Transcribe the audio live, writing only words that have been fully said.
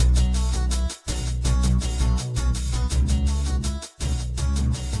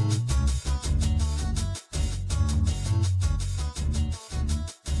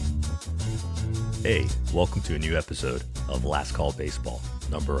Hey, welcome to a new episode of Last Call Baseball,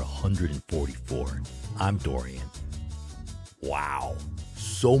 number 144. I'm Dorian. Wow,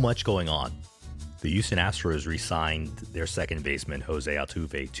 so much going on. The Houston Astros re-signed their second baseman, Jose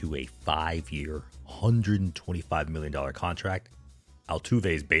Altuve, to a 5-year, $125 million contract. Altuve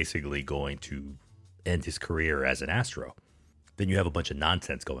is basically going to end his career as an Astro. Then you have a bunch of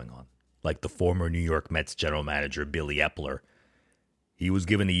nonsense going on, like the former New York Mets general manager, Billy Epler. He was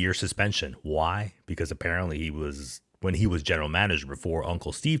given a year suspension. Why? Because apparently when he was general manager before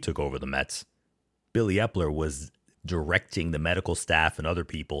Uncle Steve took over the Mets, Billy Epler was directing the medical staff and other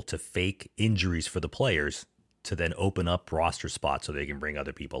people to fake injuries for the players to then open up roster spots so they can bring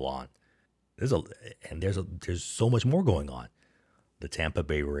other people on. There's so much more going on. The Tampa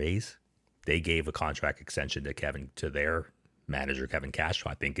Bay Rays, they gave a contract extension to their manager, Kevin Cash, who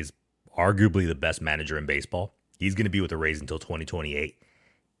I think is arguably the best manager in baseball. He's going to be with the Rays until 2028.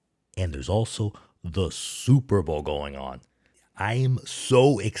 And there's also the Super Bowl going on. I am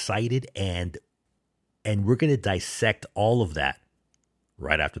so excited, and we're going to dissect all of that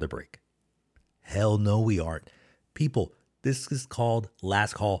right after the break. Hell no, we aren't. People, this is called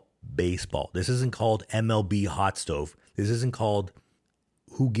Last Call Baseball. This isn't called MLB Hot Stove. This isn't called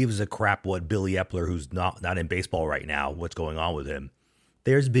who gives a crap what Billy Epler, who's not in baseball right now, what's going on with him.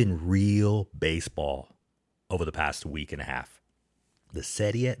 There's been real baseball over the past week and a half. The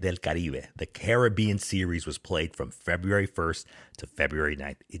Serie Del Caribe, the Caribbean series, was played from February 1st to February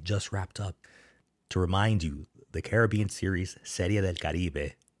 9th. It just wrapped up. To remind you, the Caribbean series, Serie Del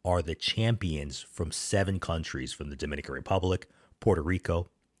Caribe, are the champions from 7 countries, from the Dominican Republic, Puerto Rico,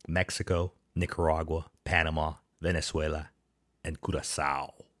 Mexico, Nicaragua, Panama, Venezuela, and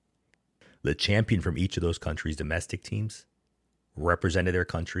Curacao. The champion from each of those countries' domestic teams represented their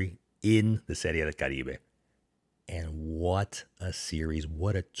country in the Serie del Caribe. And what a series,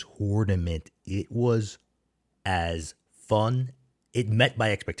 what a tournament. It was as fun. It met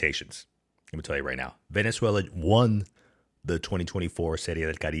my expectations. Let me tell you right now. Venezuela won the 2024 Serie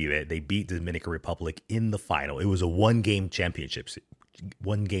del Caribe. They beat the Dominican Republic in the final. It was a one-game championship.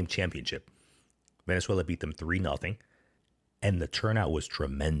 Venezuela beat them 3-0. And the turnout was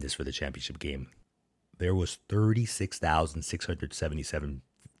tremendous for the championship game. There was 36,677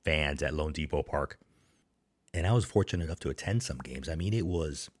 fans at Lone Depot Park. And I was fortunate enough to attend some games. I mean, it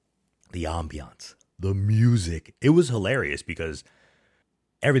was the ambiance, the music. It was hilarious because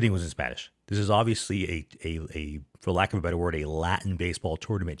everything was in Spanish. This is obviously a for lack of a better word, a Latin baseball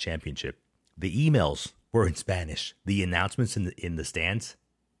tournament championship. The emails were in Spanish. The announcements in the stands,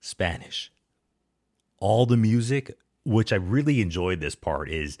 Spanish. All the music, which I really enjoyed this part,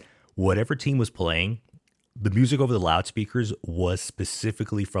 is whatever team was playing, the music over the loudspeakers was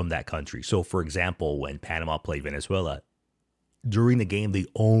specifically from that country. So, for example, when Panama played Venezuela, during the game, they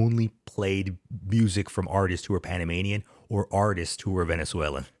only played music from artists who were Panamanian or artists who were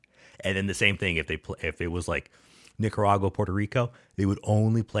Venezuelan. And then the same thing, if it was like Nicaragua, Puerto Rico, they would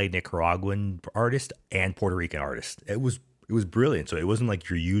only play Nicaraguan artists and Puerto Rican artists. It was brilliant. So it wasn't like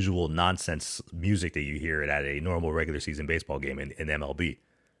your usual nonsense music that you hear at a normal regular season baseball game in MLB.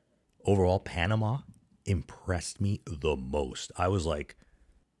 Overall, Panama impressed me the most. I was like,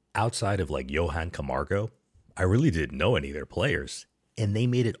 outside of like Johan Camargo, I really didn't know any of their players. And they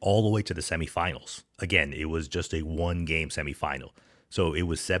made it all the way to the semifinals. Again, it was just a one-game semifinal. So it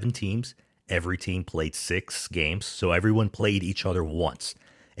was 7 teams. Every team played 6 games. So everyone played each other once.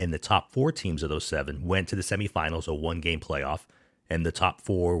 And the top 4 teams of those 7 went to the semifinals, a one-game playoff. And the top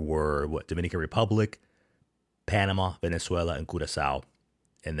 4 were Dominican Republic, Panama, Venezuela, and Curacao.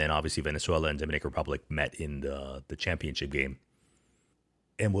 And then obviously Venezuela and Dominican Republic met in the championship game.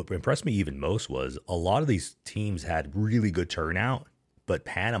 And what impressed me even most was a lot of these teams had really good turnout, but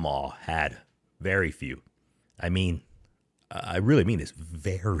Panama had very few. I mean, I really mean this,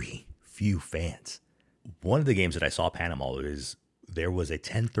 very few fans. One of the games that I saw Panama is there was a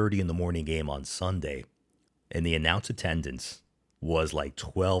 10:30 in the morning game on Sunday, and the announced attendance was like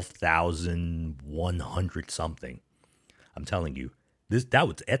 12,100 something. I'm telling you.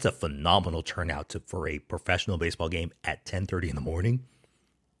 That's a phenomenal turnout for a professional baseball game at 10:30 in the morning.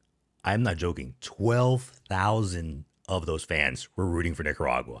 I'm not joking. 12,000 of those fans were rooting for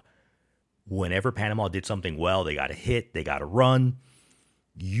Nicaragua. Whenever Panama did something well, they got a hit, they got a run.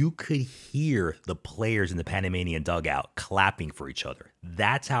 You could hear the players in the Panamanian dugout clapping for each other.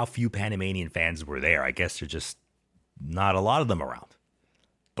 That's how few Panamanian fans were there. I guess there's just not a lot of them around.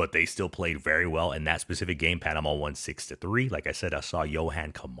 But they still played very well. In that specific game, Panama won 6-3. Like I said, I saw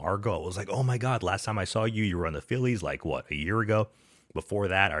Johan Camargo. I was like, oh my God, last time I saw you, you were on the Phillies, like what, a year ago? Before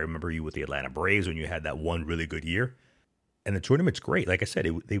that, I remember you with the Atlanta Braves when you had that one really good year. And the tournament's great. Like I said,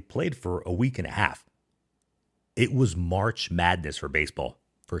 they played for a week and a half. It was March Madness for baseball.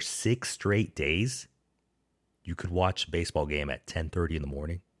 For 6 straight days, you could watch a baseball game at 10:30 in the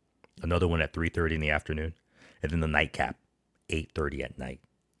morning, another one at 3:30 in the afternoon, and then the nightcap, 8:30 at night.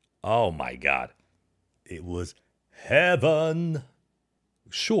 Oh my God. It was heaven.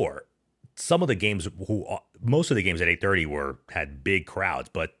 Sure, some of the games, most of the games at 8:30 had big crowds,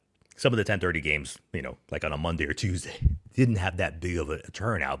 but some of the 10:30 games, like on a Monday or Tuesday, didn't have that big of a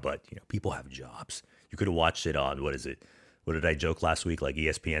turnout. But people have jobs. You could have watched it on, what is it? What did I joke last week? Like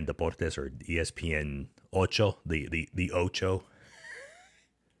ESPN Deportes or ESPN Ocho, the Ocho.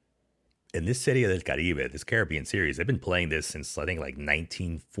 And this Serie del Caribe, this Caribbean series, they've been playing this since I think like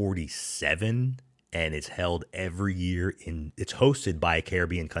 1947, and it's held every year it's hosted by a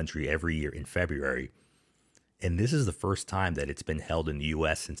Caribbean country every year in February. And this is the first time that it's been held in the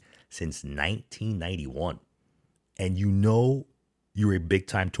U.S. since 1991. And you're a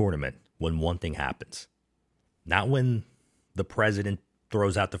big-time tournament when one thing happens. Not when the president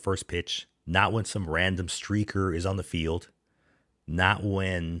throws out the first pitch. Not when some random streaker is on the field. Not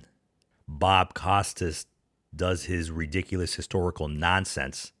when Bob Costas does his ridiculous historical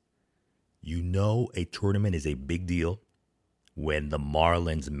nonsense. A tournament is a big deal when the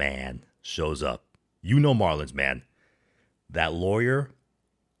Marlins man shows up. Marlins man. That lawyer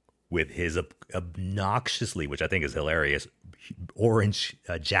with his obnoxiously, which I think is hilarious, orange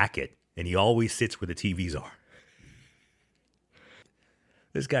jacket. And he always sits where the TVs are.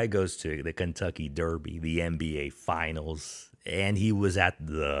 This guy goes to the Kentucky Derby, the NBA Finals, and he was at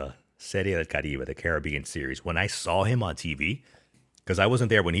the Serie Del Caribe, the Caribbean Series. When I saw him on TV, because I wasn't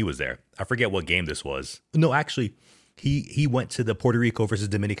there when he was there. I forget what game this was. No, actually, he went to the Puerto Rico versus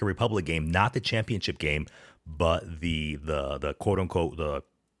Dominican Republic game, not the championship game, but the quote unquote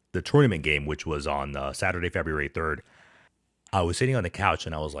the tournament game, which was on Saturday, February 3rd. I was sitting on the couch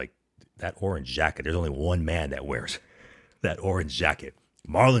and I was like, that orange jacket. There's only one man that wears that orange jacket.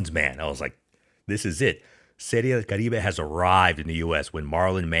 Marlins man. I was like, this is it. Serie del Caribe has arrived in the U.S. when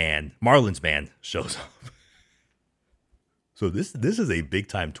Marlins man shows up. So this is a big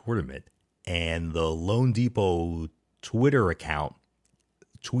time tournament, and the Lone Depot Twitter account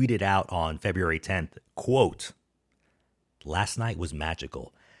tweeted out on February 10th, quote, "Last night was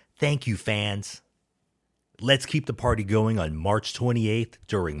magical. Thank you, fans. Let's keep the party going on March 28th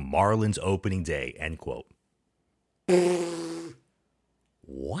during Marlins opening day," end quote.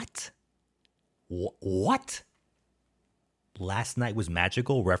 What? What? Last night was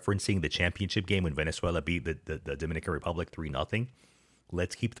magical, referencing the championship game when Venezuela beat the Dominican Republic 3-0.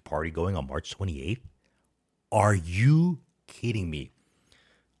 Let's keep the party going on March 28th. Are you kidding me?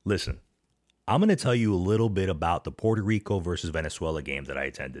 Listen, I'm going to tell you a little bit about the Puerto Rico versus Venezuela game that I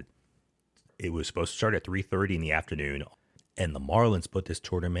attended. It was supposed to start at 3:30 in the afternoon, and the Marlins put this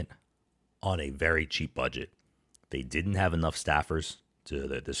tournament on a very cheap budget. They didn't have enough staffers to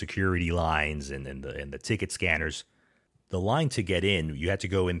the security lines and the ticket scanners. The line to get in, you had to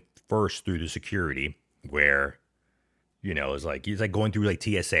go in first through the security, where, it's like going through like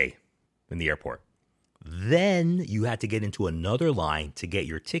TSA in the airport. Then you had to get into another line to get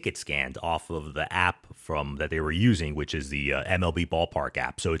your ticket scanned off of the app that they were using, which is the MLB Ballpark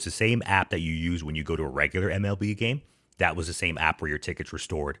app. So it's the same app that you use when you go to a regular MLB game. That was the same app where your tickets were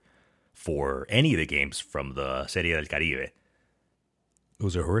stored for any of the games from the Serie del Caribe. It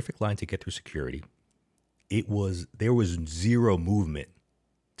was a horrific line to get through security. There was zero movement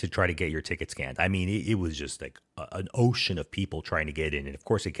to try to get your ticket scanned. I mean, it was just like an ocean of people trying to get in. And of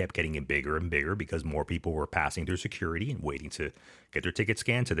course, it kept getting bigger and bigger because more people were passing through security and waiting to get their ticket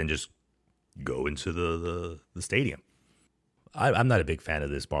scanned to then just go into the stadium. I'm not a big fan of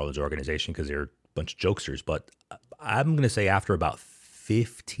this Marlins organization because they're a bunch of jokesters, but I'm going to say after about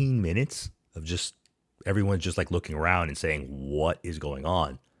 15 minutes of just everyone just like looking around and saying, what is going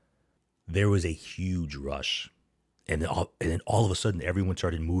on? There was a huge rush. And then all of a sudden, everyone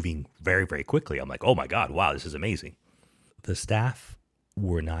started moving very, very quickly. I'm like, oh my God, wow, this is amazing. The staff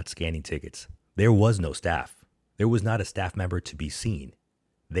were not scanning tickets. There was no staff. There was not a staff member to be seen.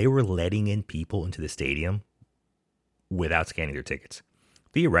 They were letting in people into the stadium without scanning their tickets.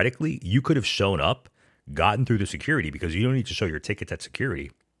 Theoretically, you could have shown up, gotten through the security, because you don't need to show your tickets at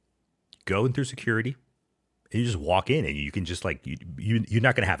security. Go in through security, and you just walk in, and you can just like, you're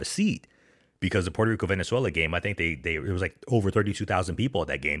not going to have a seat. Because the Puerto Rico-Venezuela game, I think it was like over 32,000 people at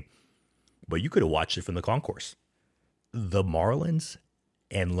that game. But you could have watched it from the concourse. The Marlins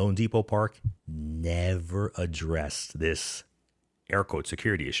and Lone Depot Park never addressed this air quote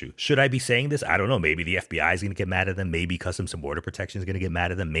security issue. Should I be saying this? I don't know. Maybe the FBI is going to get mad at them. Maybe Customs and Border Protection is going to get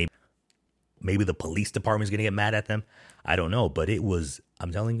mad at them. Maybe. maybe the police department is going to get mad at them. I don't know, but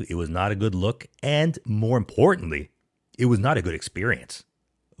I'm telling you, it was not a good look. And more importantly, it was not a good experience.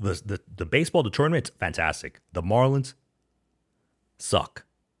 The baseball, the tournament's fantastic. The Marlins suck.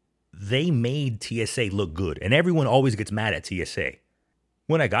 They made TSA look good, and everyone always gets mad at TSA.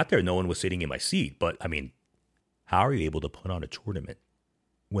 When I got there, no one was sitting in my seat, but I mean, how are you able to put on a tournament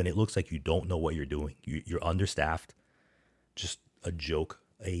when it looks like you don't know what you're doing? You're understaffed. Just a joke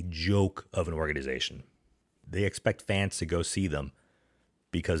of an organization. They expect fans to go see them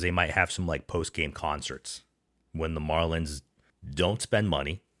because they might have some like post-game concerts. When the Marlins don't spend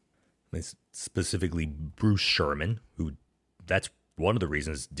money, specifically Bruce Sherman, that's one of the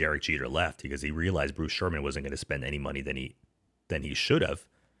reasons Derek Jeter left, because he realized Bruce Sherman wasn't going to spend any money than he should have.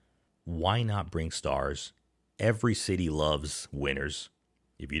 Why not bring stars? Every city loves winners.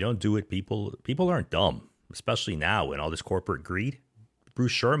 If you don't do it, people aren't dumb, especially now in all this corporate greed.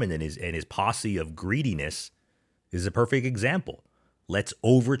 Bruce Sherman and his posse of greediness is a perfect example. Let's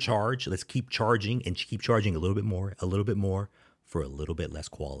overcharge. Let's keep charging and keep charging a little bit more for a little bit less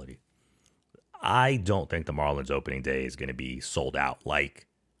quality. I don't think the Marlins opening day is going to be sold out like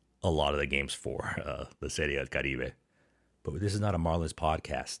a lot of the games for the Serie Del Caribe. But this is not a Marlins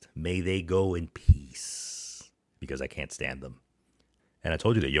podcast. May they go in peace, because I can't stand them. And I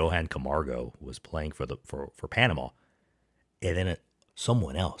told you that Johan Camargo was playing for Panama. And then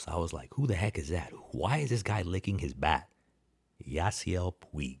someone else, I was like, who the heck is that? Why is this guy licking his bat? Yasiel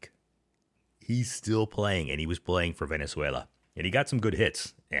Puig. He's still playing, and he was playing for Venezuela. And he got some good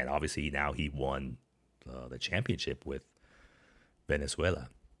hits. And obviously now he won the championship with Venezuela.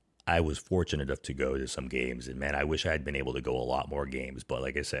 I was fortunate enough to go to some games. And man, I wish I had been able to go a lot more games. But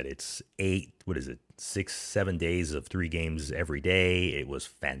like I said, it's 6, 7 days of 3 games every day. It was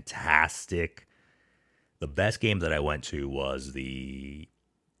fantastic. The best game that I went to was the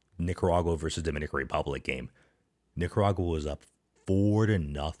Nicaragua versus Dominican Republic game. Nicaragua was up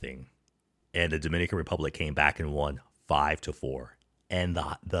 4-0. And the Dominican Republic came back and won 5-4. And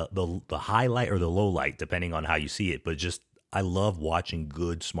the highlight or the low light, depending on how you see it, but just I love watching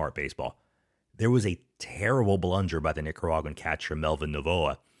good, smart baseball. There was a terrible blunder by the Nicaraguan catcher, Melvin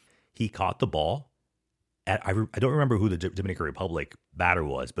Novoa. He caught the ball. I don't remember who the Dominican Republic batter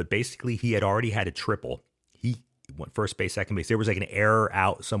was, but basically he had already had a triple. He went first base, second base. There was like an error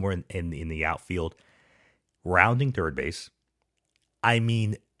out somewhere in the outfield. Rounding third base. I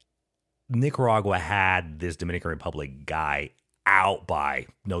mean, Nicaragua had this Dominican Republic guy out by,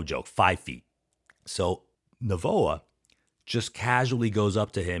 no joke, 5 feet. So Novoa just casually goes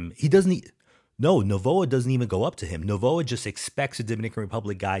up to him. Novoa doesn't even go up to him. Novoa just expects the Dominican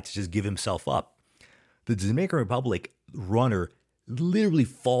Republic guy to just give himself up. The Dominican Republic runner literally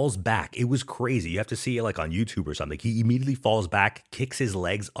falls back. It was crazy. You have to see it like on YouTube or something. He immediately falls back, kicks his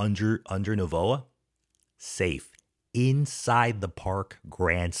legs under Novoa. Safe. Inside the park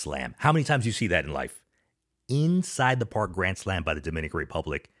grand slam. How many times do you see that in life? Inside the park grand slam by the Dominican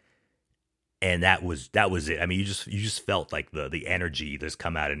Republic. And that was it. I mean, you just felt like the energy that's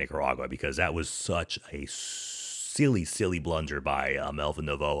come out of Nicaragua, because that was such a silly blunder by Melvin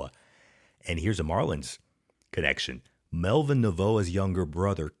Novoa. And here's a Marlins connection. Melvin Novoa's younger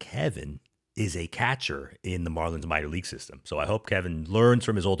brother, Kevin, is a catcher in the Marlins minor league system. So I hope Kevin learns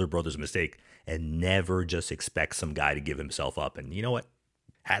from his older brother's mistake and never just expects some guy to give himself up. And you know what?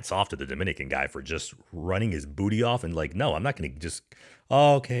 Hats off to the Dominican guy for just running his booty off and like, no, I'm not going to just,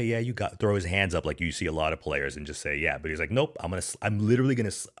 oh, okay, yeah, throw his hands up like you see a lot of players and just say, yeah. But he's like, nope, I'm literally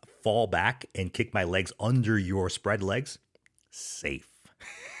going to fall back and kick my legs under your spread legs. Safe.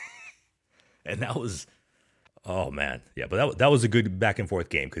 And that was, oh man, yeah. But that was a good back and forth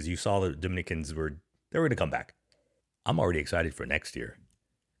game, because you saw the Dominicans they were going to come back. I'm already excited for next year.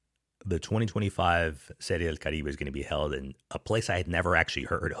 The 2025 Serie Del Caribe is going to be held in a place I had never actually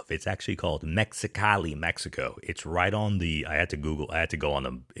heard of. It's actually called Mexicali, Mexico. It's right on I had to go on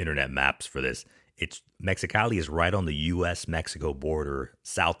the internet maps for this. Mexicali is right on the U.S.-Mexico border,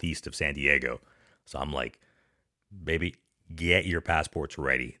 southeast of San Diego. So I'm like, baby, get your passports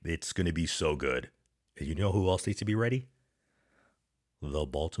ready. It's going to be so good. And you know who else needs to be ready? The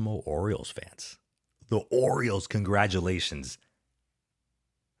Baltimore Orioles fans. The Orioles, congratulations.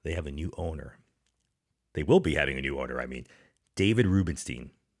 They have a new owner. They will be having a new owner. I mean, David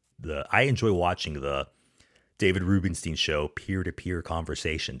Rubenstein. I enjoy watching the David Rubenstein show, Peer-to-Peer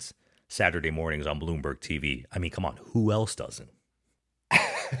Conversations, Saturday mornings on Bloomberg TV. I mean, come on, who else doesn't?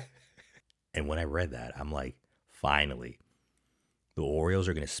 And when I read that, I'm like, finally, the Orioles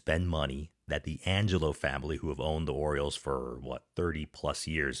are going to spend money that the Angelo family, who have owned the Orioles for, 30 plus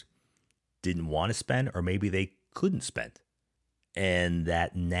years, didn't want to spend, or maybe they couldn't spend. And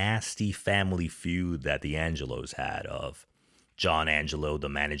that nasty family feud that the Angelos had of John Angelo, the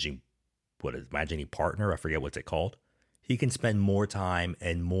managing partner, I forget what's it called. He can spend more time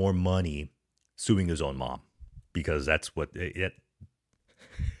and more money suing his own mom because that's what it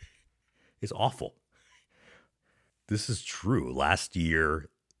is awful. This is true. Last year,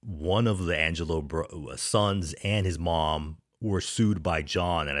 one of the Angelo sons and his mom were sued by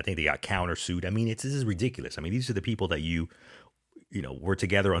John, and I think they got countersued. I mean, this is ridiculous. I mean, these are the people that you were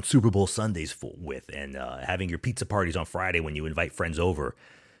together on Super Bowl Sundays with, and having your pizza parties on Friday when you invite friends over,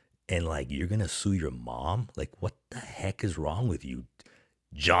 and like you're gonna sue your mom? Like, what the heck is wrong with you,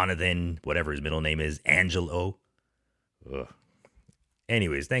 Jonathan? Whatever his middle name is, Angelo. Ugh.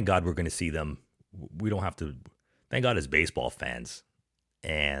 Anyways, thank God we're gonna see them. We don't have to. Thank God as baseball fans,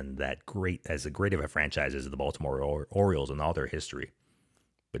 and that great as great of a franchise as the Baltimore Orioles and all their history.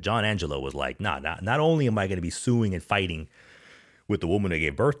 But John Angelo was like, nah, not only am I going to be suing and fighting with the woman that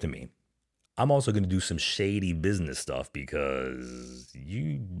gave birth to me, I'm also going to do some shady business stuff because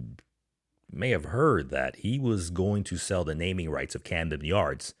you may have heard that he was going to sell the naming rights of Camden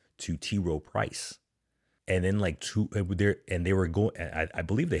Yards to T. Rowe Price. And then they were going, I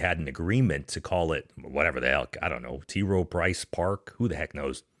believe they had an agreement to call it whatever the hell, I don't know, T. Rowe Price Park, who the heck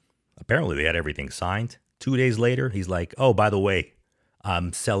knows. Apparently they had everything signed. 2 days later, he's like, oh, by the way,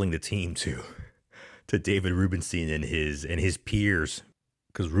 I'm selling the team to David Rubenstein and his peers,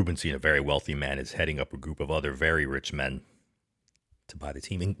 because Rubenstein, a very wealthy man, is heading up a group of other very rich men to buy the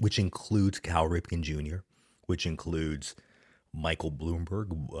team, which includes Cal Ripken Jr., which includes Michael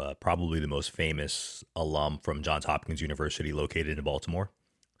Bloomberg, probably the most famous alum from Johns Hopkins University located in Baltimore.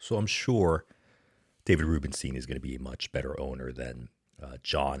 So I'm sure David Rubenstein is going to be a much better owner than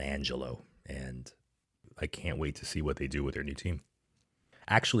John Angelo. And I can't wait to see what they do with their new team.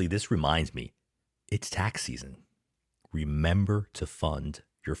 Actually, this reminds me, it's tax season. Remember to fund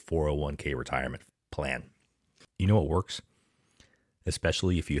your 401k retirement plan. You know what works?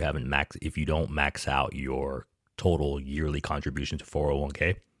 Especially if you don't max out your total yearly contribution to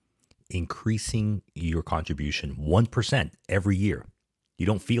 401k, increasing your contribution 1% every year. You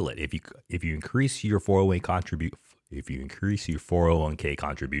don't feel it. If you increase your 401k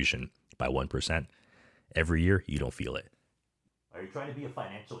contribution by 1% every year, you don't feel it. Are you trying to be a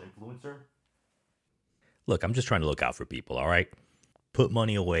financial influencer? Look, I'm just trying to look out for people, all right? Put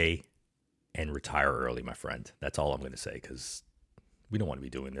money away and retire early, my friend. That's all I'm going to say, because we don't want to be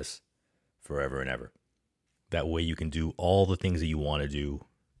doing this forever and ever. That way you can do all the things that you want to do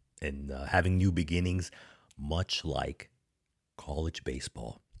and having new beginnings, much like college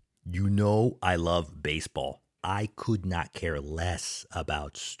baseball. You know I love baseball. I could not care less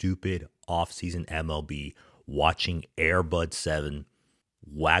about stupid off-season MLB, watching Air Bud 7,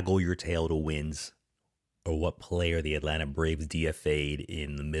 waggle your tail to wins, or what player the Atlanta Braves DFA'd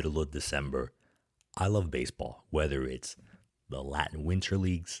in the middle of December. I love baseball, whether it's the Latin Winter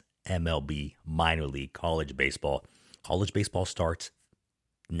Leagues, MLB, minor league, college baseball. College baseball starts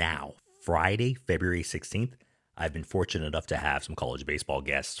now, Friday, February 16th. I've been fortunate enough to have some college baseball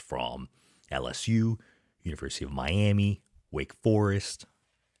guests from LSU, University of Miami, Wake Forest,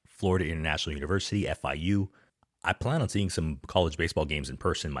 Florida International University, FIU. I plan on seeing some college baseball games in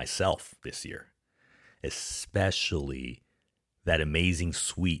person myself this year, especially that amazing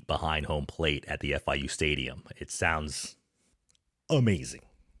suite behind home plate at the FIU Stadium. It sounds amazing.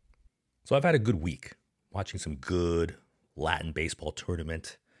 So I've had a good week watching some good Latin baseball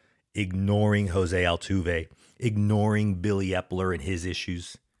tournament, ignoring Jose Altuve, ignoring Billy Epler and his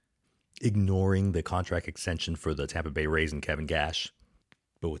issues, ignoring the contract extension for the Tampa Bay Rays and Kevin Gash.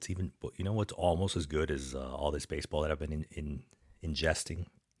 But what's almost as good as all this baseball that I've been ingesting?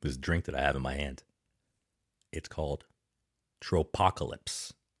 This drink that I have in my hand. It's called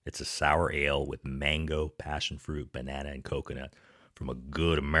Tropocalypse. It's a sour ale with mango, passion fruit, banana, and coconut from a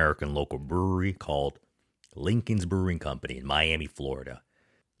good American local brewery called Lincoln's Brewing Company in Miami, Florida.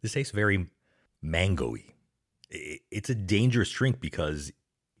 This tastes very mango-y. It's a dangerous drink because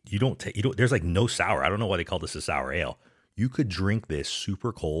there's like no sour. I don't know why they call this a sour ale. You could drink this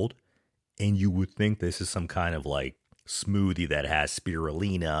super cold and you would think this is some kind of like smoothie that has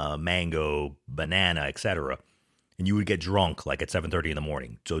spirulina, mango, banana, etc. And you would get drunk like at 7:30 in the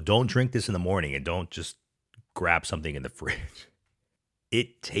morning. So don't drink this in the morning and don't just grab something in the fridge.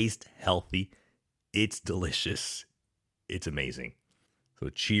 It tastes healthy. It's delicious. It's amazing. So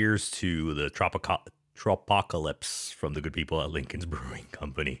cheers to the Tropocalypse from the good people at Lincoln's Brewing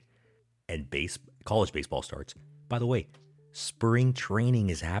Company. And college baseball starts. By the way, spring training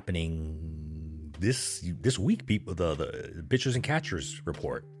is happening this week. People, the pitchers and catchers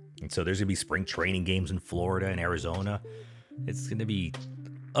report. And so there's going to be spring training games in Florida and Arizona. It's going to be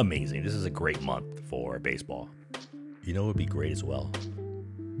amazing. This is a great month for baseball. You know what would be great as well?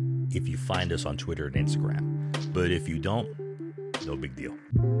 If you find us on Twitter and Instagram. But if you don't, no big deal.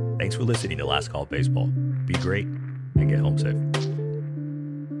 Thanks for listening to Last Call Baseball. Be great and get home safe.